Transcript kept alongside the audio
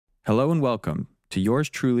Hello and welcome to yours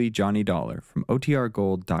truly, Johnny Dollar from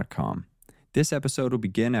OTRGold.com. This episode will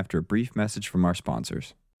begin after a brief message from our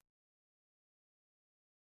sponsors.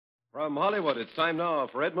 From Hollywood, it's time now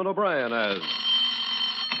for Edmund O'Brien as...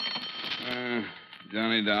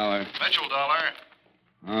 Johnny Dollar. Mitchell Dollar.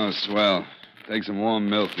 Oh, swell. Take some warm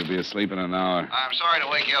milk. You'll be asleep in an hour. I'm sorry to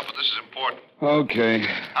wake you up, but this is important. Okay.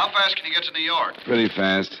 How fast can you get to New York? Pretty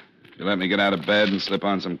fast. If you let me get out of bed and slip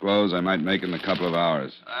on some clothes, I might make it in a couple of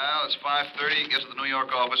hours. Well, it's 5:30. Get to the New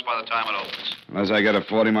York office by the time it opens. Unless I get a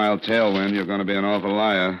 40-mile tailwind, you're going to be an awful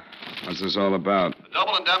liar. What's this all about? A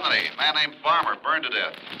double indemnity. A man named Farmer burned to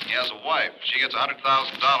death. He has a wife. She gets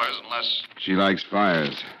 $100,000 unless... She likes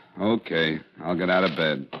fires. Okay. I'll get out of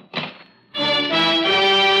bed.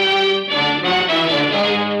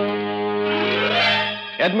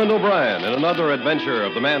 Edmund O'Brien in another adventure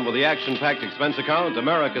of the man with the action-packed expense account,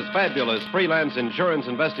 America's fabulous freelance insurance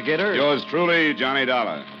investigator. Yours truly, Johnny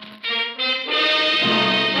Dollar.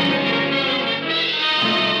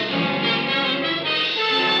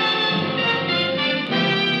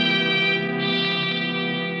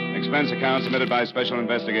 Expense account submitted by Special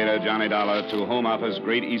Investigator Johnny Dollar to Home Office,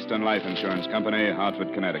 Great Eastern Life Insurance Company,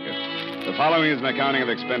 Hartford, Connecticut. The following is an accounting of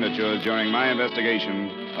expenditures during my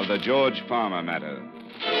investigation of the George Farmer matter.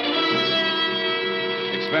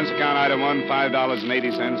 Expense account item 1,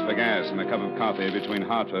 $5.80 for gas and a cup of coffee between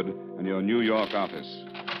Hartford and your New York office.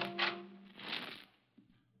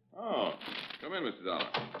 Oh, come in, Mr. Dollar.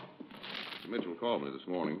 Mr. Mitchell called me this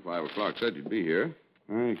morning, 5 o'clock, said you'd be here.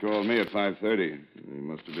 He called me at 5:30. He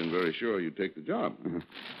must have been very sure you'd take the job.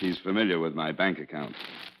 He's familiar with my bank account.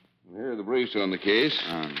 Here are the briefs on the case.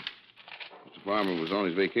 Mr. Farmer was on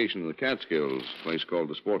his vacation in the Catskills, a place called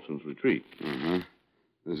the Sportsman's Retreat. Uh-huh.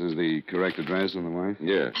 This is the correct address on the wife?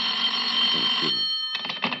 Yes. Oh, excuse me.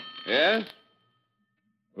 Yes?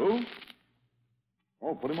 Who?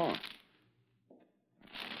 Oh, put him on.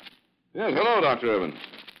 Yes, hello, Dr. Evans.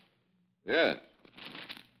 Yes.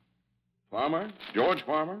 Farmer? George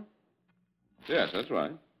Farmer? Yes, that's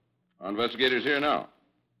right. Our investigator's here now.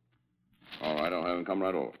 All right, I'll have him come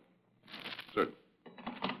right over. Certainly.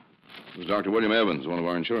 This is Dr. William Evans, one of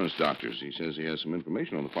our insurance doctors. He says he has some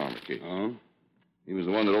information on the Farmer case. Oh? He was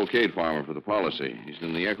the one that okayed Farmer for the policy. He's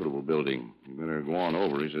in the Equitable building. You better go on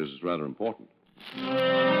over. He says it's rather important.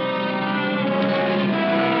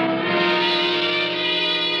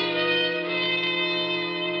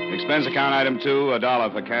 Expense account item 2,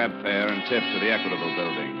 $1 for cab fare and tip to the Equitable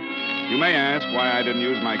building. You may ask why I didn't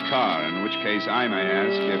use my car, in which case I may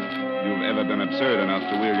ask if you've ever been absurd enough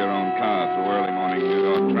to wheel your own car through early morning New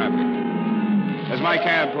York traffic. As my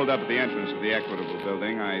cab pulled up at the entrance of the Equitable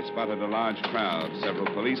building, I spotted a large crowd, several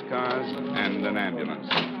police cars, and an ambulance.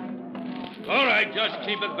 All right, just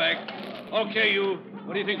keep it back. Okay, you.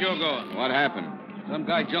 Where do you think you're going? What happened? Some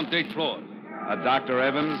guy jumped 8 floors. A Dr.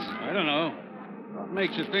 Evans? I don't know. What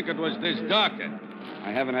makes you think it was this doctor?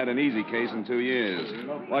 I haven't had an easy case in 2 years.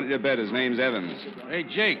 What did you bet? His name's Evans. Hey,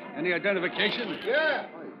 Jake, any identification? Yeah.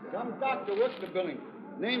 Some doctor works the building.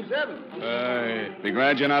 Name's Evans. Be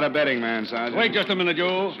glad you're not a betting man, Sergeant. Wait just a minute,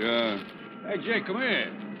 Joe. Sure. Hey, Jake, come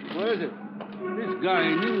here. What is it? This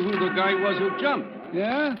guy knew who the guy was who jumped.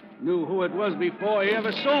 Yeah? Knew who it was before he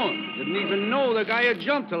ever saw him. Didn't even know the guy had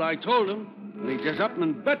jumped till I told him. And he just up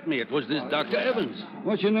and bet me it was this Dr. Evans.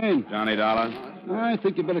 What's your name? Johnny Dollar. I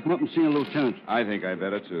think you better come up and see a lieutenant. I think I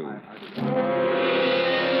better, too.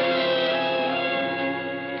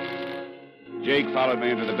 Jake followed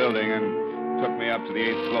me into the building and took me up to the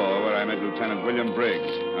 8th floor where I met Lieutenant William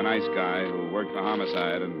Briggs, a nice guy who worked for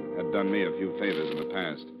homicide and had done me a few favors in the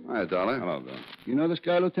past. Hi, Dollar. Hello, Bill. You know this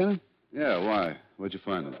guy, Lieutenant? Yeah, why? Where'd you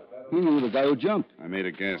find him? He knew the guy who jumped. I made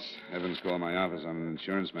a guess. Evans called my office on an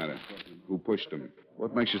insurance matter. Who pushed him?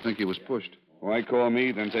 What makes you think he was pushed? Why call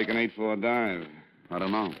me, then take an 8-floor dive? I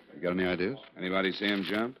don't know. You got any ideas? Anybody see him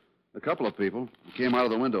jump? A couple of people. He came out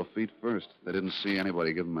of the window feet first. They didn't see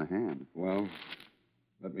anybody give him a hand. Well,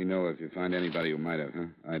 let me know if you find anybody who might have, huh?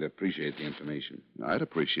 I'd appreciate the information. I'd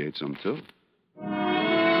appreciate some, too.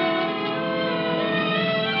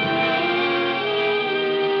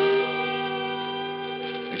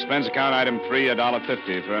 Expense account item 3,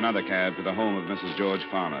 $1.50 for another cab to the home of Mrs. George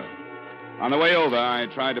Farmer. On the way over, I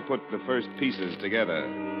tried to put the first pieces together.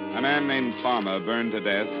 A man named Farmer burned to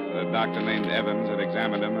death. A doctor named Evans had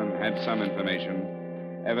examined him and had some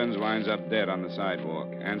information. Evans winds up dead on the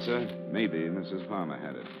sidewalk. Answer, maybe Mrs. Farmer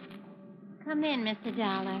had it. Come in, Mr.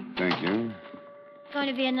 Dollar. Thank you. It's going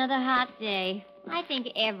to be another hot day. I think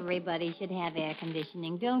everybody should have air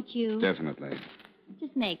conditioning, don't you? Definitely.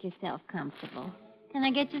 Just make yourself comfortable. Can I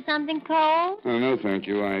get you something cold? Oh, no, thank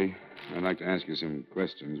you. I'd like to ask you some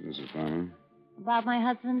questions, Mrs. Farmer. About my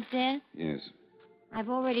husband's death? Yes. I've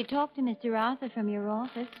already talked to Mr. Arthur from your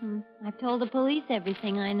office, and I've told the police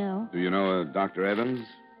everything I know. Do you know Dr. Evans?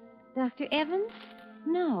 Dr. Evans?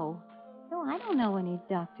 No. No, I don't know any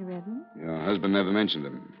Dr. Evans. Your husband never mentioned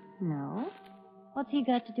him. No. What's he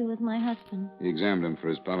got to do with my husband? He examined him for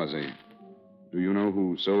his policy. Do you know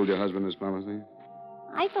who sold your husband his policy?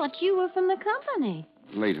 I thought you were from the company.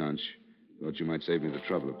 Late hunch. Thought you might save me the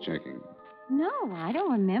trouble of checking. No, I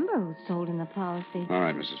don't remember who sold him the policy. All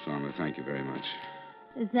right, Mrs. Farmer. Thank you very much.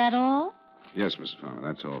 Is that all? Yes, Mrs. Farmer.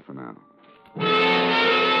 That's all for now.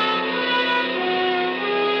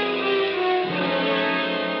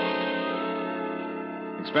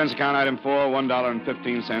 Expense account item 4,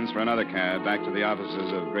 $1.15 for another cab back to the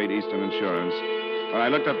offices of Great Eastern Insurance, where I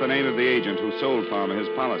looked up the name of the agent who sold Farmer his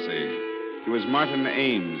policy. He was Martin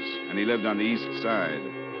Ames, and he lived on the east side.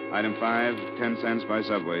 Item 5, 10 cents by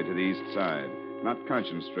subway to the east side. Not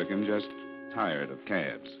conscience-stricken, just tired of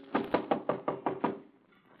cabs.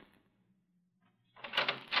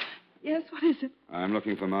 Yes, what is it? I'm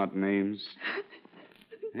looking for Martin Ames.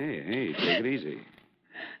 Hey, take it easy.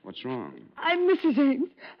 What's wrong? I'm Mrs. Ames.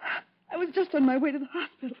 I was just on my way to the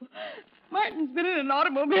hospital. Martin's been in an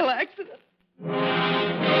automobile accident.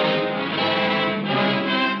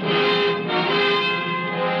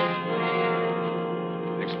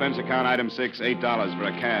 Expense account item 6, $8 for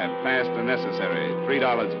a cab. Fast and necessary.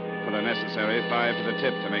 $3 for the necessary, $5 for the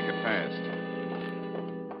tip to make it fast.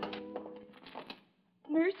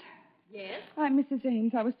 Nurse? Yes? I'm Mrs.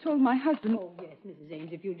 Ames. I was told my husband... Oh, yes, Mrs. Ames,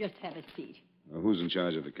 if you'll just have a seat. Who's in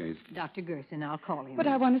charge of the case? Dr. Gerson, I'll call him. But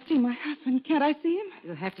I want to see my husband. Can't I see him?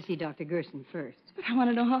 You'll have to see Dr. Gerson first. But I want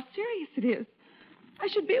to know how serious it is. I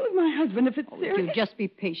should be with my husband if it's If serious. you'll just be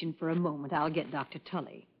patient for a moment, I'll get Dr.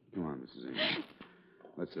 Tully. Come on, Mrs. Ames.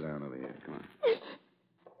 Let's sit down over here. Come on.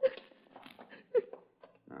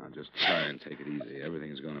 Now, just try and take it easy.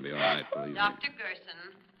 Everything's going to be all right, believe me. Dr. Gerson,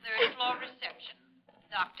 third floor reception.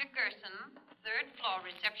 Dr. Gerson, third floor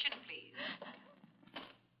reception, please.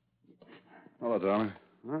 Hello, darling.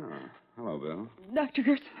 Oh, hello, Bill. Dr.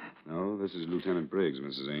 Gerson. No, this is Lieutenant Briggs,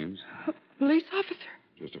 Mrs. Ames. Police officer.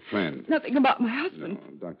 Just a friend. Nothing about my husband.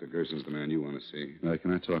 No, Dr. Gerson's the man you want to see.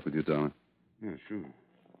 Can I talk with you, darling? Yeah, sure.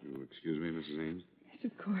 You'll excuse me, Mrs. Ames?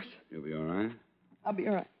 Yes, of course. You'll be all right? I'll be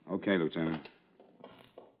all right. Okay, Lieutenant.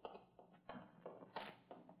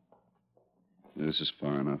 This is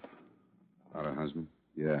far enough. About her husband?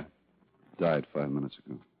 Yeah. Died 5 minutes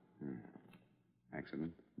ago.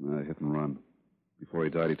 Accident? Hit and run. Before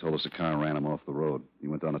he died, he told us a car ran him off the road. He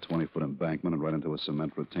went down a 20-foot embankment and right into a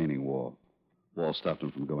cement retaining wall. Wall stopped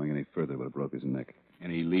him from going any further, but it broke his neck.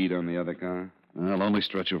 Any lead on the other car? Lonely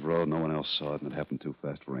stretch of road. No one else saw it, and it happened too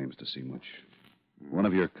fast for Ames to see much. One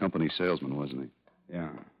of your company salesmen, wasn't he? Yeah.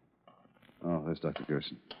 Oh, there's Dr.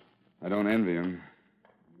 Gerson. I don't envy him.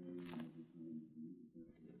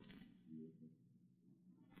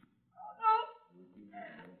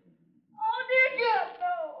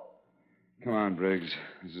 Come on, Briggs.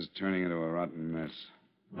 This is turning into a rotten mess.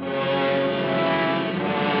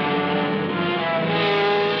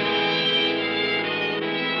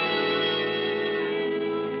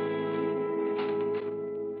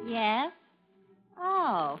 Yes?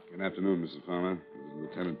 Oh, Good afternoon, Mrs. Farmer. This is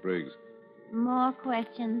Lieutenant Briggs. more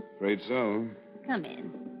questions? Afraid so. Come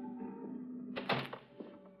in.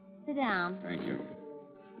 Sit down. Thank you.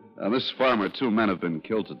 Mrs. Farmer, 2 men have been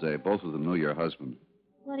killed today. Both of them knew your husband.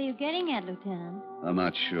 What are you getting at, Lieutenant? I'm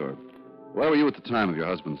not sure. Where were you at the time of your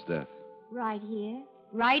husband's death? Right here.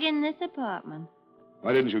 Right in this apartment.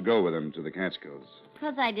 Why didn't you go with him to the Catskills?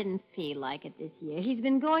 Because I didn't feel like it this year. He's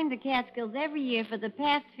been going to Catskills every year for the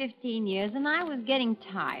past 15 years, and I was getting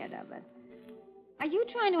tired of it. Are you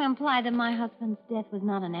trying to imply that my husband's death was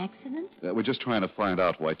not an accident? We're just trying to find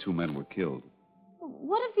out why 2 men were killed.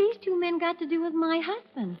 What have these 2 men got to do with my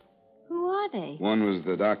husband? Who are they? One was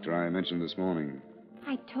the doctor I mentioned this morning.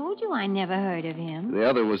 I told you I never heard of him. The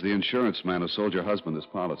other was the insurance man who sold your husband his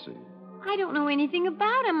policy. I don't know anything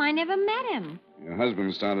about him. I never met him. Your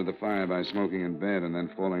husband started the fire by smoking in bed and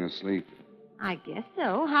then falling asleep. I guess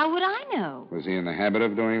so. How would I know? Was he in the habit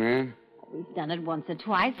of doing that? We've done it once or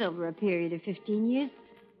twice over a period of 15 years.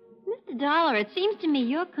 Mr. Dollar, it seems to me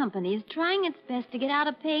your company is trying its best to get out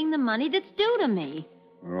of paying the money that's due to me.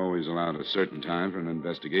 We're always allowed a certain time for an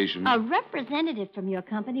investigation. A representative from your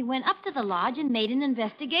company went up to the lodge and made an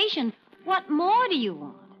investigation. What more do you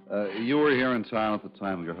want? You were here in town at the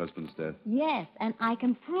time of your husband's death? Yes, and I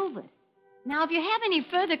can prove it. Now, if you have any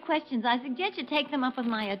further questions, I suggest you take them up with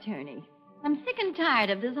my attorney. I'm sick and tired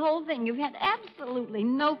of this whole thing. You've had absolutely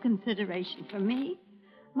no consideration for me.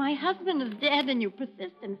 My husband is dead, and you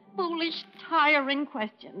persist in foolish, tiring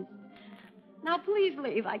questions. Now, please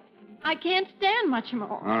leave. I can't stand much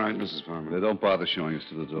more. All right, Mrs. Farmer. Don't bother showing us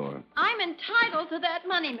to the door. I'm entitled to that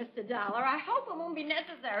money, Mr. Dollar. I hope it won't be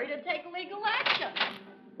necessary to take legal action.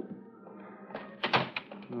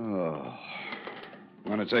 Oh.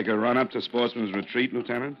 Want to take a run up to Sportsman's Retreat,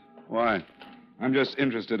 Lieutenant? Why? I'm just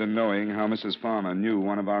interested in knowing how Mrs. Farmer knew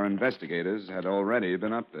one of our investigators had already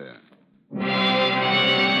been up there.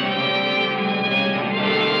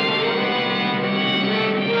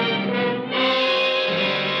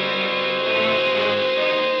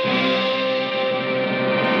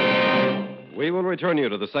 We will return you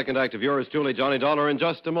to the second act of yours truly, Johnny Dollar, in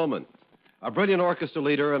just a moment. A brilliant orchestra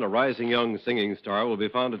leader and a rising young singing star will be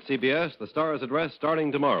found at CBS, the Star's Address,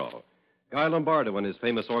 starting tomorrow. Guy Lombardo and his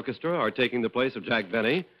famous orchestra are taking the place of Jack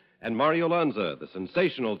Benny, and Mario Lanza, the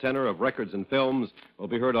sensational tenor of records and films, will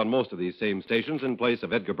be heard on most of these same stations in place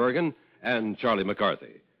of Edgar Bergen and Charlie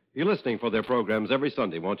McCarthy. Be listening for their programs every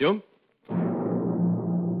Sunday, won't you?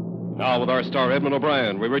 Now, with our star Edmund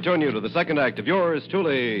O'Brien, we return you to the second act of yours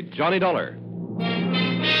truly, Johnny Dollar.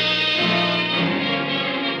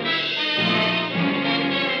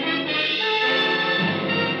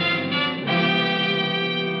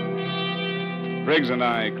 Briggs and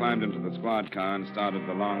I climbed into the squad car and started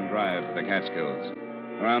the long drive for the Catskills.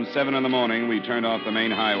 Around 7 in the morning, we turned off the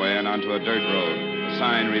main highway and onto a dirt road. A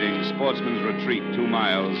sign reading Sportsman's Retreat, 2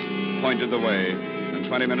 miles, pointed the way, and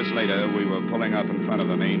 20 minutes later, we were pulling up in front of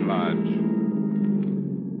the main lodge.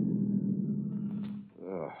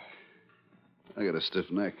 Oh, I got a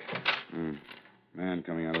stiff neck. Man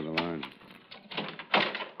coming out of the lodge.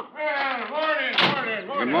 Well, morning.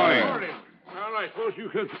 Good morning. Well, I suppose you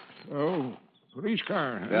could... Oh, police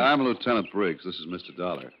car, huh? Yeah, I'm Lieutenant Briggs. This is Mr.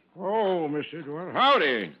 Dollar. Oh, Mr. Well,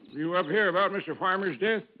 howdy. You up here about Mr. Farmer's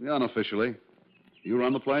death? Yeah, unofficially. You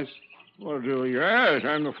run the place? Well, yes,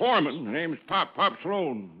 I'm the foreman. My name's Pop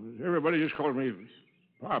Sloan. Everybody just calls me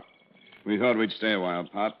Pop. We thought we'd stay a while,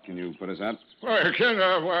 Pop. Can you put us up? Why,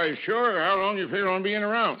 why, sure. How long you figure on being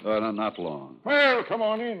around? Not long. Well, come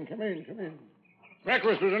on in. Come in.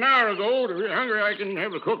 Breakfast was an hour ago. If you're hungry, I can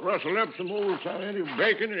have the cook rustle up some old any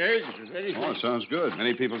bacon and eggs. Anything. Oh, sounds good.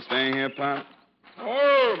 Many people staying here, Pop?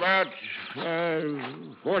 Oh, about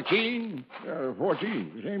 14.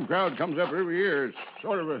 14. The same crowd comes up every year. It's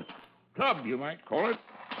sort of a club, you might call it.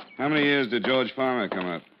 How many years did George Farmer come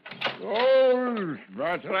up? Oh,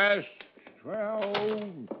 about the last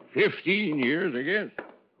 15 years, I guess.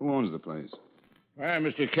 Who owns the place?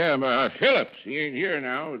 Mr. Phillips. He ain't here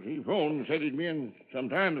now. He phoned and said he'd be in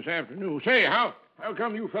sometime this afternoon. Say, how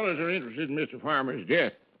come you fellas are interested in Mr. Farmer's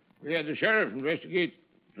death? We had the sheriff investigate.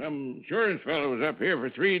 Some insurance fellow was up here for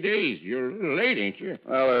 3 days. You're a little late, ain't you?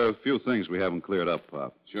 Well, there are a few things we haven't cleared up,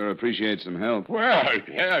 Pop. Sure appreciate some help. Well,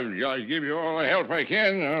 yeah, I'll give you all the help I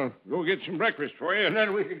can. I'll go get some breakfast for you, and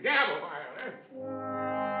then we can gab a while, eh?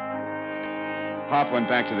 Pop went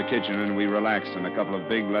back to the kitchen, and we relaxed in a couple of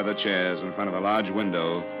big leather chairs in front of a large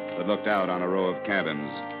window that looked out on a row of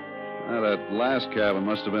cabins. Well, that last cabin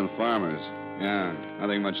must have been Farmer's. Yeah,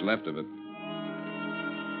 nothing much left of it.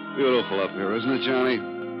 Beautiful up here, isn't it, Johnny?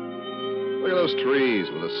 Look at those trees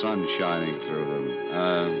with the sun shining through them.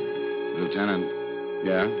 Lieutenant.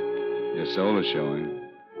 Yeah? Your soul is showing.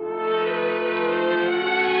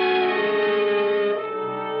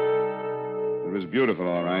 It was beautiful,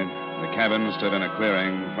 all right. The cabin stood in a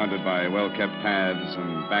clearing, fronted by well-kept paths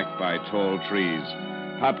and backed by tall trees.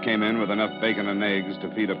 Pop came in with enough bacon and eggs to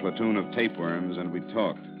feed a platoon of tapeworms, and we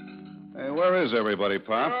talked. Hey, where is everybody,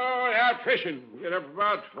 Pop? Oh, they're out fishing. We get up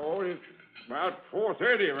about 4. It's about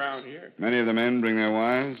 4:30 around here. Many of the men bring their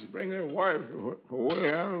wives? Bring their wives.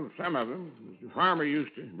 Well, some of them. Mr. Farmer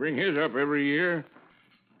used to bring his up every year.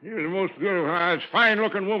 He was the most beautiful,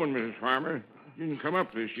 fine-looking woman, Mrs. Farmer. She didn't come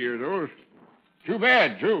up this year, though. It's too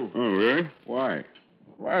bad, too. Oh, really? Why?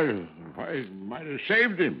 Well, I might have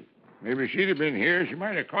saved him. Maybe she'd have been here. She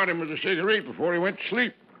might have caught him with a cigarette before he went to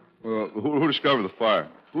sleep. Well, who discovered the fire?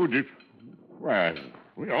 Who did? Well,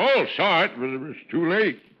 we all saw it, but it was too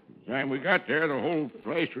late. The time we got there, the whole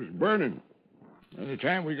place was burning. By the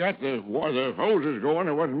time we got the hoses going,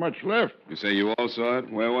 there wasn't much left. You say you all saw it?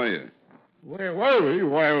 Where were you? Where were we?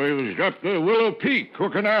 Why, we was up the Willow Peak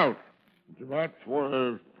cooking out. It's about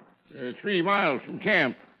 3 miles from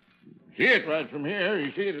camp. See it right from here.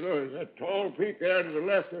 You see it, there's that tall peak there to the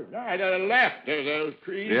left. To the left, there's those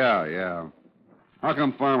trees. Yeah. How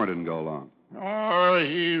come Farmer didn't go along? Oh,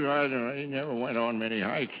 he never went on many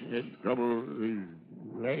hikes. He had trouble with his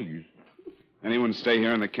legs. Anyone stay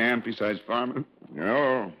here in the camp besides Farmer?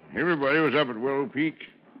 No, everybody was up at Willow Peak.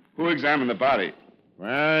 Who examined the body?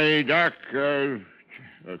 Well, Doc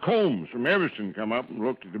Combs from Evanston come up and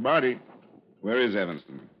looked at the body. Where is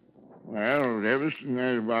Evanston? Well, Evanston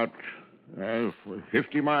is about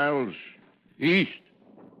 50 miles east.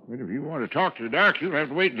 But if you want to talk to the doc, you'll have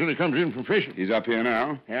to wait until he comes in from fishing. He's up here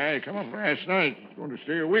now. Yeah, he come up last night. He's going to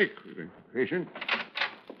stay a week with the patient.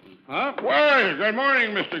 Huh? Well, good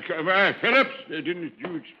morning, Mr. Phillips. Didn't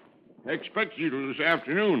you expect you till this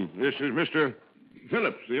afternoon? This is Mr.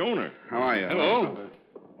 Phillips, the owner. How are you? Hello.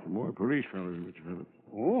 Some more police fellows, Mr. Phillips.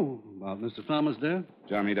 Oh, about Mr. Farmer's death?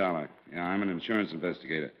 Johnny Dollar. Yeah, I'm an insurance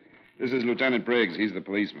investigator. This is Lieutenant Briggs. He's the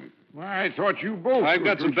policeman. Well, I thought you both... I've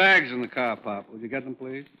got some bags in the car, Pop. Would you get them,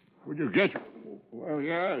 please? Would you get... Well,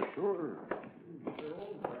 yeah, sure.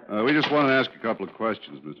 We just want to ask a couple of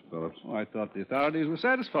questions, Mr. Phillips. Oh, I thought the authorities were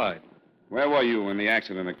satisfied. Where were you when the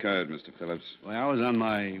accident occurred, Mr. Phillips? Well, I was on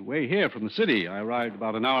my way here from the city. I arrived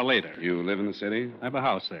about an hour later. You live in the city? I have a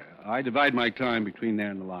house there. I divide my time between there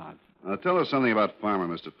and the lodge. Tell us something about Farmer,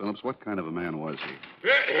 Mr. Phillips. What kind of a man was he?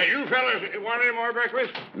 You fellas want any more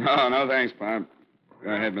breakfast? No, thanks, Pop. Go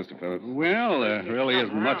ahead, Mr. Phillips. Well, there really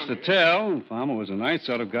isn't much to tell. Farmer was a nice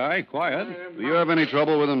sort of guy, quiet. Do you have any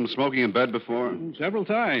trouble with him smoking in bed before? Several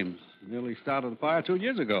times. Nearly started a fire 2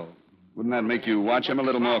 years ago. Wouldn't that make you watch him a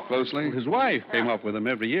little more closely? His wife came up with him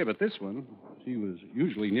every year, but this one, she was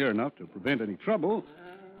usually near enough to prevent any trouble.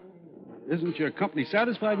 Isn't your company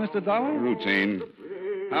satisfied, Mr. Dollar? Routine.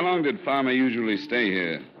 How long did Farmer usually stay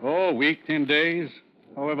here? Oh, a week, 10 days.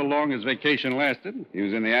 However long his vacation lasted. He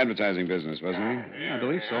was in the advertising business, wasn't he? I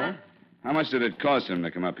believe so. How much did it cost him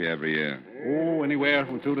to come up here every year? Oh, anywhere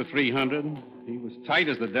from $200 to $300. He was tight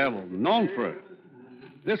as the devil, known for it.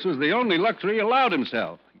 This was the only luxury he allowed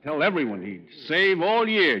himself. He'd tell everyone he'd save all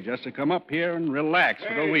year just to come up here and relax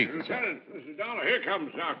for a week. Lieutenant, Mr. Dollar, here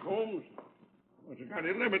comes Doc Holmes. What's he got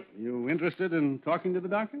his limit? You interested in talking to the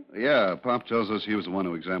doctor? Yeah, Pop tells us he was the one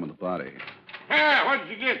who examined the body. Ah, what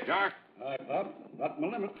did you get, Doc? Hi, Pop. Got my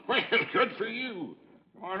limit. Well, good for you.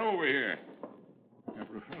 Come on over here.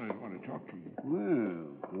 Couple of fellas want to talk to you. Well,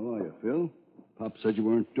 how are you, Phil? Pop said you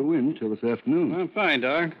weren't due in till this afternoon. I'm fine,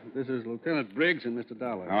 Doc. This is Lieutenant Briggs and Mr.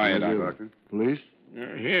 Dollar. How are you, Doctor? Police?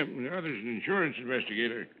 Him. The other's an insurance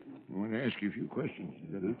investigator. I want to ask you a few questions.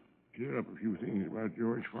 Clear up a few things about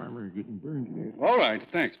George Farmer getting burned to death. All right.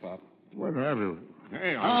 Thanks, Pop. Well, that'll...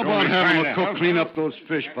 Hey, How about having a cook clean up those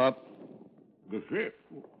fish, Pop? The fish?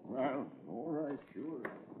 Well, all right,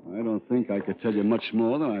 sure. I don't think I could tell you much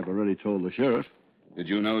more than I've already told the sheriff. Did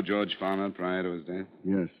you know George Farmer prior to his death?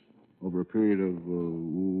 Yes. Over a period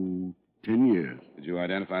of, 10 years. Did you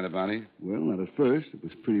identify the body? Well, not at first. It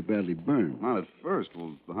was pretty badly burned. Not at first.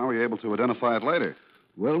 Well, how were you able to identify it later?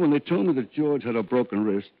 Well, when they told me that George had a broken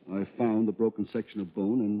wrist, I found the broken section of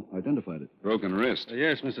bone and identified it. Broken wrist?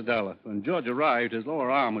 Yes, Mr. Dollar. When George arrived, his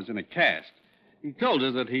lower arm was in a cast. He told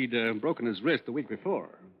us that he'd broken his wrist the week before.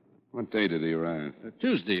 What day did he arrive?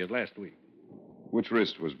 Tuesday of last week. Which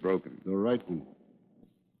wrist was broken? The right one.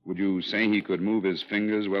 Would you say he could move his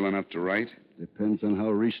fingers well enough to write? Depends on how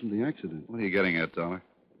recent the accident. What are you getting at, Dollar?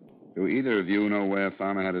 Do either of you know where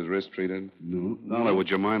Farmer had his wrist treated? No. Dollar, would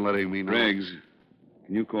you mind letting me know? Briggs,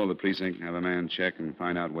 can you call the precinct and have a man check and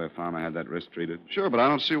find out where Farmer had that wrist treated? Sure, but I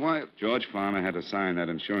don't see why... George Farmer had to sign that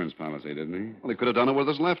insurance policy, didn't he? Well, he could have done it with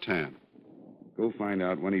his left hand. Go find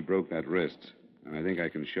out when he broke that wrist. And I think I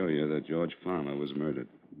can show you that George Farmer was murdered.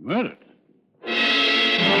 Murdered?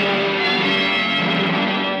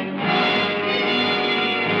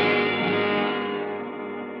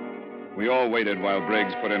 We all waited while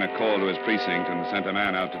Briggs put in a call to his precinct and sent a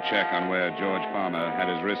man out to check on where George Farmer had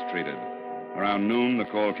his wrist treated. Around noon, the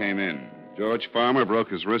call came in. George Farmer broke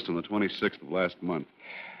his wrist on the 26th of last month.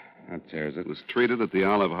 That tears it. Was treated at the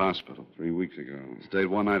Olive Hospital. 3 weeks ago. Stayed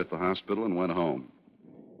one night at the hospital and went home.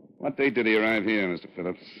 What date did he arrive here, Mr.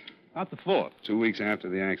 Phillips? About the 4th. 2 weeks after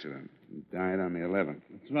the accident. He died on the 11th.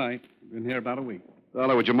 That's right. Been here about a week.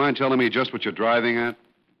 Dollar, would you mind telling me just what you're driving at?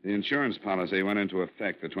 The insurance policy went into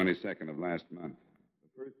effect the 22nd of last month.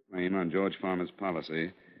 The first claim on George Farmer's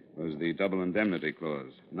policy was the double indemnity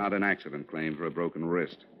clause, not an accident claim for a broken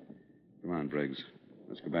wrist. Come on, Briggs.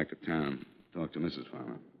 Let's go back to town. Talk to Mrs.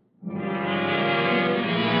 Farmer.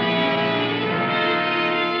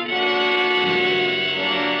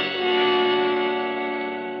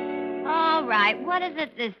 All right, what is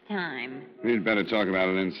it this time? We'd better talk about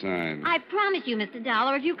it inside. I promise you, Mr.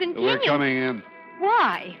 Dollar, if you continue... We're coming in.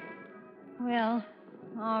 Why? Well,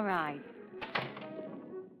 all right.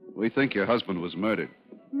 We think your husband was murdered.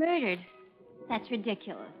 Murdered? That's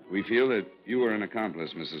ridiculous. We feel that you were an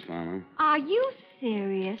accomplice, Mrs. Farmer. Are you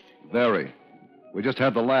serious? Very. We just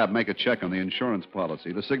had the lab make a check on the insurance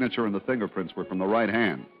policy. The signature and the fingerprints were from the right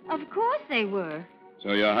hand. Of course they were.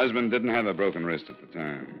 So your husband didn't have a broken wrist at the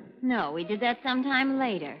time? No, we did that sometime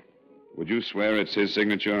later. Would you swear it's his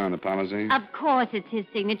signature on the policy? Of course it's his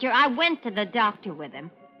signature. I went to the doctor with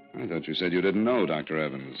him. I thought you said you didn't know Dr.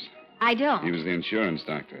 Evans. I don't. He was the insurance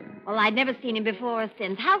doctor. Well, I'd never seen him before or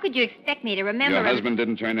since. How could you expect me to remember Your him? husband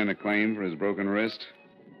didn't turn in a claim for his broken wrist?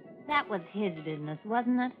 That was his business,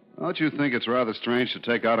 wasn't it? Don't you think it's rather strange to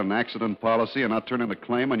take out an accident policy and not turn in a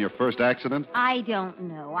claim on your first accident? I don't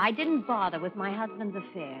know. I didn't bother with my husband's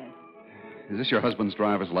affairs. Is this your husband's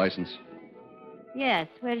driver's license? Yes.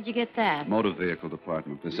 Where did you get that? Motor Vehicle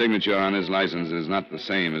Department. The signature on his license is not the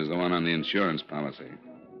same as the one on the insurance policy.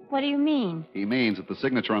 What do you mean? He means that the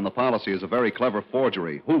signature on the policy is a very clever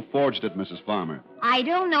forgery. Who forged it, Mrs. Farmer? I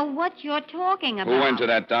don't know what you're talking about. Who went to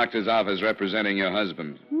that doctor's office representing your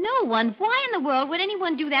husband? No one. Why in the world would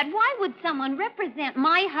anyone do that? Why would someone represent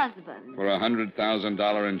my husband? For a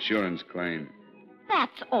 $100,000 insurance claim.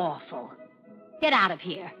 That's awful. Get out of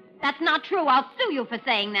here. That's not true. I'll sue you for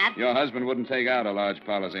saying that. Your husband wouldn't take out a large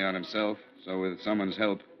policy on himself, so with someone's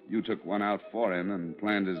help, you took one out for him and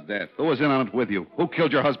planned his death. Who was in on it with you? Who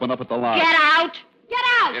killed your husband up at the lodge? Get out! Get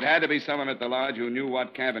out! It had to be someone at the lodge who knew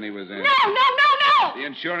what cabin he was in. No! The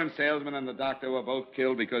insurance salesman and the doctor were both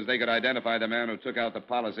killed because they could identify the man who took out the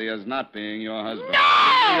policy as not being your husband. No!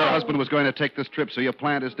 Your husband was going to take this trip, so you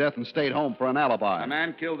planned his death and stayed home for an alibi. A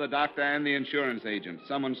man killed the doctor and the insurance agent.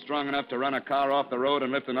 Someone strong enough to run a car off the road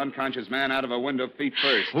and lift an unconscious man out of a window feet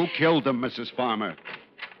first. Who killed him, Mrs. Farmer?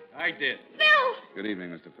 I did. Phil! Good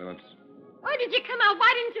evening, Mr. Phillips. Why did you come out?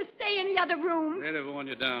 Why didn't you stay in the other room? They'd have worn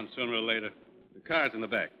you down sooner or later. The car's in the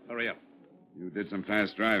back. Hurry up. You did some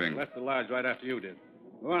fast driving. Left the lodge right after you did.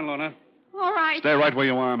 Go on, Lorna. All right. Stay right where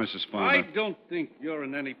you are, Mrs. Farmer. I don't think you're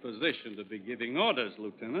in any position to be giving orders,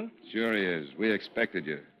 Lieutenant. Sure he is. We expected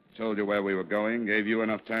you. Told you where we were going, gave you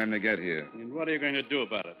enough time to get here. And what are you going to do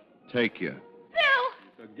about it? Take you.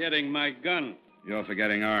 Phil! Forgetting my gun. You're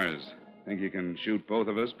forgetting ours. Think you can shoot both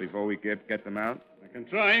of us before we get them out? I can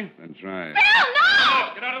try. Then try. Phil,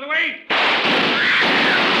 no! Get out of the way!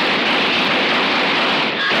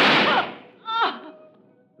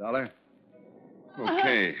 Dollar?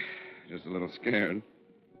 Okay. Just a little scared.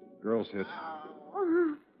 Girl's hit.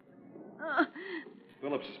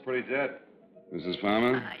 Phillips is pretty dead. Mrs.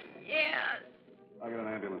 Farmer? Yes. I'll get an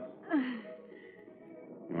ambulance.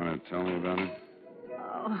 You want to tell me about it?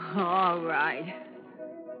 Oh, all right.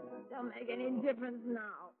 Don't make any difference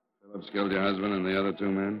now. Phillips killed your husband and the other two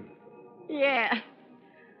men? Yeah.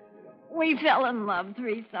 We fell in love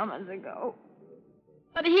 3 summers ago.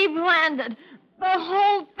 But he planned it. The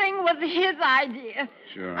whole thing was his idea.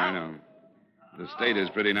 Sure, I know. The state is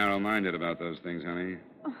pretty narrow-minded about those things, honey.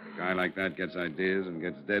 A guy like that gets ideas and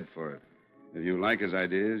gets dead for it. If you like his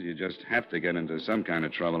ideas, you just have to get into some kind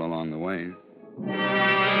of trouble along the way.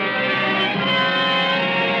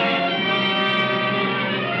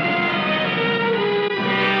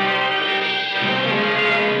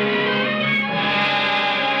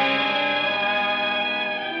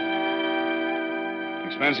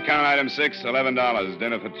 Expense account item 6, $11.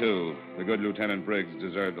 Dinner for 2. The good Lieutenant Briggs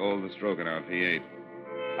deserved all the stroganoff he ate.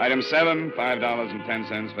 Item 7,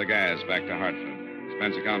 $5.10 for gas back to Hartford.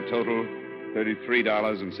 Expense account total,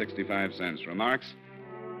 $33.65. Remarks?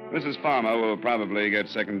 Mrs. Farmer will probably get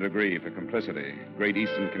second degree for complicity. Great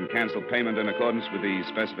Eastern can cancel payment in accordance with the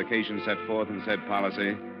specifications set forth in said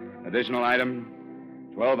policy. Additional item,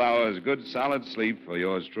 12 hours good solid sleep for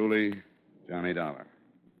yours truly, Johnny Dollar.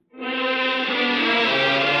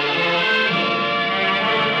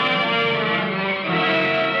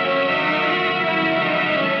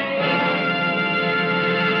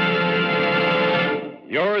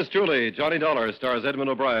 Yours truly, Johnny Dollar, stars Edmund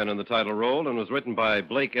O'Brien in the title role and was written by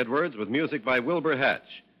Blake Edwards with music by Wilbur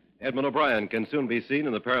Hatch. Edmund O'Brien can soon be seen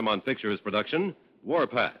in the Paramount Pictures production,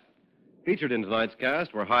 Warpath. Featured in tonight's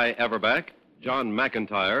cast were Hy Averback, John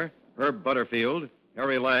McIntyre, Herb Butterfield,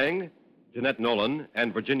 Harry Lang, Jeanette Nolan,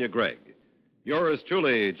 and Virginia Gregg. Yours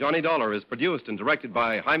truly, Johnny Dollar, is produced and directed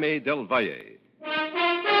by Jaime Del Valle.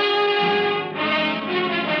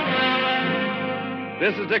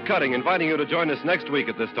 This is Dick Cutting inviting you to join us next week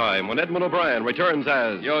at this time when Edmund O'Brien returns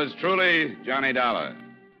as Yours truly, Johnny Dollar.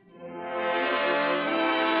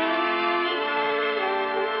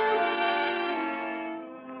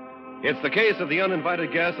 It's the case of the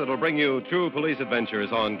uninvited guest that will bring you true police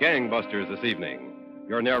adventures on Gangbusters this evening.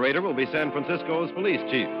 Your narrator will be San Francisco's police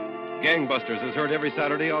chief. Gangbusters is heard every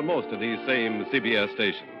Saturday on most of these same CBS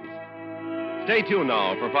stations. Stay tuned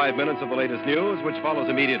now for 5 minutes of the latest news, which follows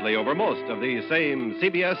immediately over most of these same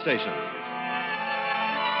CBS stations.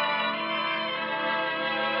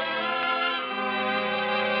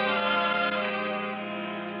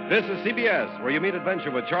 This is CBS, where you meet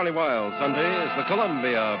adventure with Charlie Wilde. Sunday is the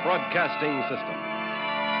Columbia Broadcasting System.